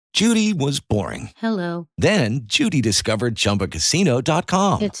Judy was boring. Hello. Then Judy discovered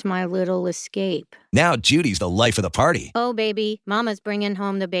ChumbaCasino.com. It's my little escape. Now Judy's the life of the party. Oh, baby, mama's bringing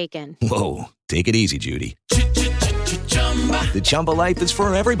home the bacon. Whoa, take it easy, Judy. The Chumba life is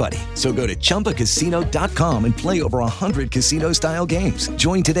for everybody. So go to ChumbaCasino.com and play over 100 casino-style games.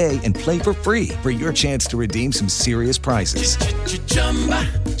 Join today and play for free for your chance to redeem some serious prizes.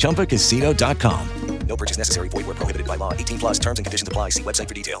 ChumbaCasino.com. No purchase necessary. Void where prohibited by law. 18 plus terms and conditions apply. See website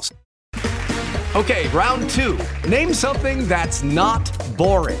for details. Okay, round two. Name something that's not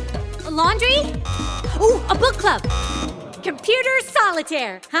boring. A laundry? Ooh, a book club. Computer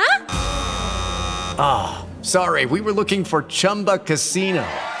solitaire, huh? Ah, sorry, we were looking for Chumba Casino.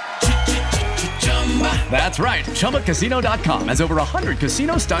 That's right, ChumbaCasino.com has over 100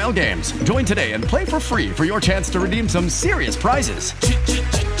 casino-style games. Join today and play for free for your chance to redeem some serious prizes.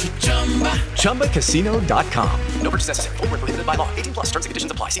 ChumbaCasino.com. No purchase necessary. Void where prohibited by law. 18 plus terms and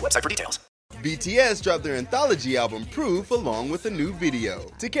conditions apply. See website for details. BTS dropped their anthology album Proof along with a new video.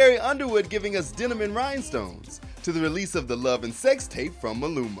 To Carrie Underwood giving us Denim and Rhinestones. To the release of the Love and Sex tape from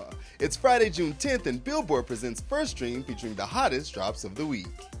Maluma. It's Friday, June 10th, and Billboard presents First Stream featuring the hottest drops of the week.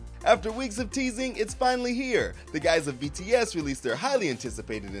 After weeks of teasing, it's finally here. The guys of BTS released their highly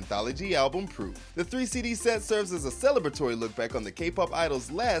anticipated anthology album, Proof. The 3-CD set serves as a celebratory look back on the K-pop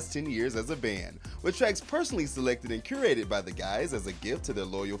idol's last 10 years as a band, with tracks personally selected and curated by the guys as a gift to their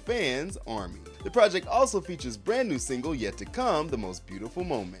loyal fans, ARMY. The project also features brand new single Yet to Come, The Most Beautiful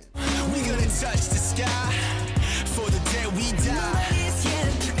Moment. We gonna touch the sky for the day we die.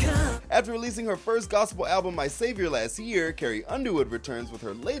 After releasing her first gospel album, My Savior, last year, Carrie Underwood returns with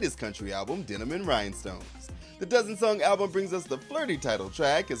her latest country album, Denim and Rhinestones. The dozen-song album brings us the flirty title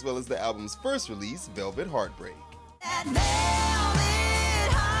track, as well as the album's first release, Velvet Heartbreak. That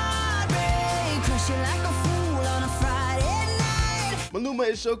velvet heartbreak, crushing like a fool on a Friday night. Maluma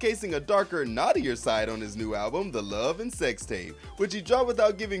is showcasing a darker, naughtier side on his new album, The Love and Sex tape, which he dropped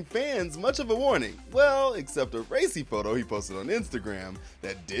without giving fans much of a warning. Well, except a racy photo he posted on Instagram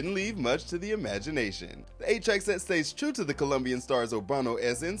that didn't leave much to the imagination. The 8-track set stays true to the Colombian star's Urbano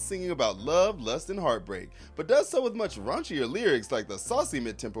essence, singing about love, lust, and heartbreak, but does so with much raunchier lyrics like the saucy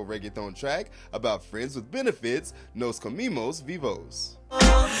mid-tempo reggaeton track about friends with benefits, Nos Comimos Vivos.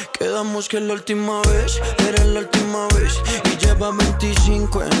 Quedamos que la última vez era la última vez y lleva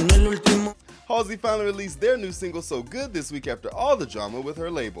 25 en el último. Halsey finally released their new single So Good this week after all the drama with her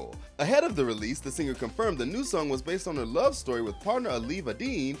label. Ahead of the release, the singer confirmed the new song was based on her love story with partner Ali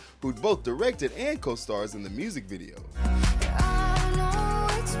Vadin, who both directed and co-stars in the music video. I know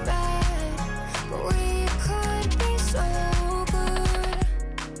it's bad, but we could be so good.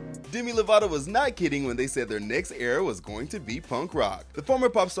 Demi Lovato was not kidding when they said their next era was going to be punk rock. The former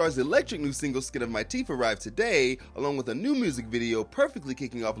pop star's electric new single Skin of My Teeth arrived today, along with a new music video perfectly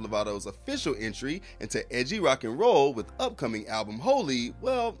kicking off Lovato's official entry into edgy rock and roll with upcoming album Holy.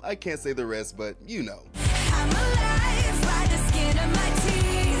 Well, I can't say the rest, but you know. I'm alive by the skin of my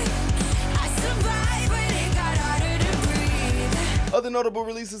teeth. I survived when it got harder to breathe. Other notable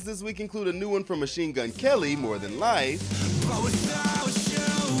releases this week include a new one from Machine Gun Kelly, More Than Life. But without you,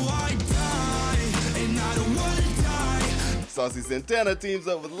 I die, and I don't wanna die. Saucy Santana teams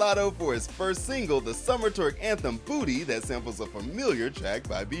up with Latto for his first single, the Summer Twerk anthem Booty, that samples a familiar track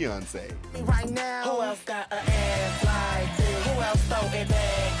by Beyonce. Right now, who else got an ass like this? Who else throw it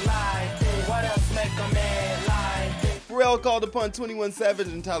back like this? What else make a man like this? Pharrell called upon 21 Savage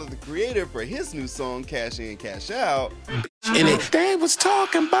and Tyler the Creator for his new song Cash In, Cash Out. In it, they was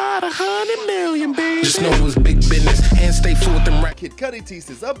talking about 100 million, baby. Just know it was big business and stay full with them. Kid Cudi teased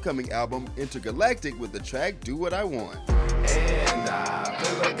his upcoming album Intergalactic with the track Do What I Want. And I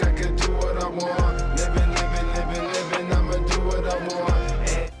feel like I can do what I want. Living, I'ma do what I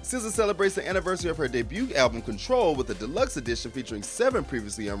want. SZA celebrates the anniversary of her debut album Control with a deluxe edition featuring 7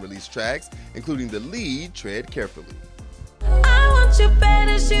 previously unreleased tracks, including the lead, Tread Carefully. I want you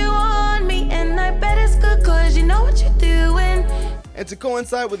better, you want me, and I bet it's good cause you know what you're doing. And to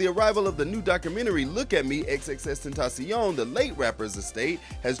coincide with the arrival of the new documentary Look at Me, XXXTentacion, the late rapper's estate,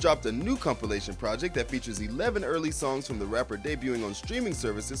 has dropped a new compilation project that features 11 early songs from the rapper debuting on streaming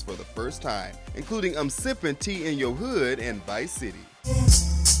services for the first time, including I'm Sippin' Tea in Your Hood and Vice City.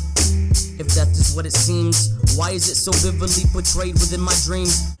 If that is what it seems, why is it so vividly portrayed within my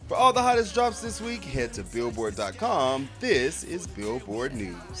dreams? For all the hottest drops this week, head to Billboard.com. This is Billboard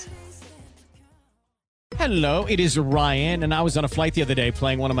News. Hello, it is Ryan, and I was on a flight the other day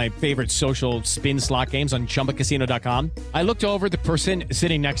playing one of my favorite social spin slot games on ChumbaCasino.com. I looked over at the person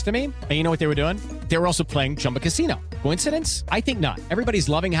sitting next to me, and you know what they were doing? they were also playing Chumba Casino. Coincidence? I think not. Everybody's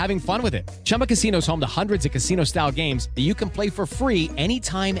loving having fun with it. Chumba Casino is home to hundreds of casino-style games that you can play for free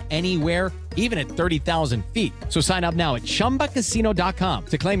anytime, anywhere, even at 30,000 feet. So sign up now at ChumbaCasino.com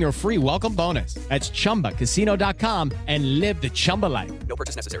to claim your free welcome bonus. That's ChumbaCasino.com and live the Chumba life. No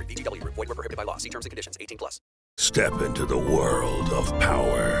purchase necessary. VGW Group. Void where prohibited by law. See terms and conditions. 18+. Step into the world of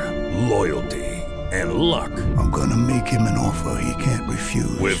power, loyalty, and luck. I'm gonna make him an offer he can't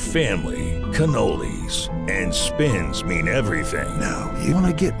refuse. With family, cannolis, and spins mean everything. Now, you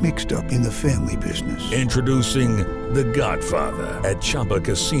wanna get mixed up in the family business. Introducing The Godfather at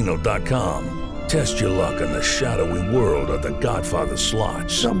ChumbaCasino.com. Test your luck in the shadowy world of The Godfather slot.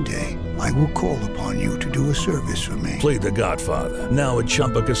 Someday, I will call upon you to do a service for me. Play The Godfather, now at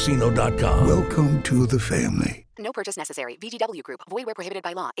ChumbaCasino.com. Welcome to the family. No purchase necessary. VGW Group. Void where prohibited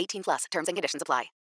by law. 18+. Terms and conditions apply.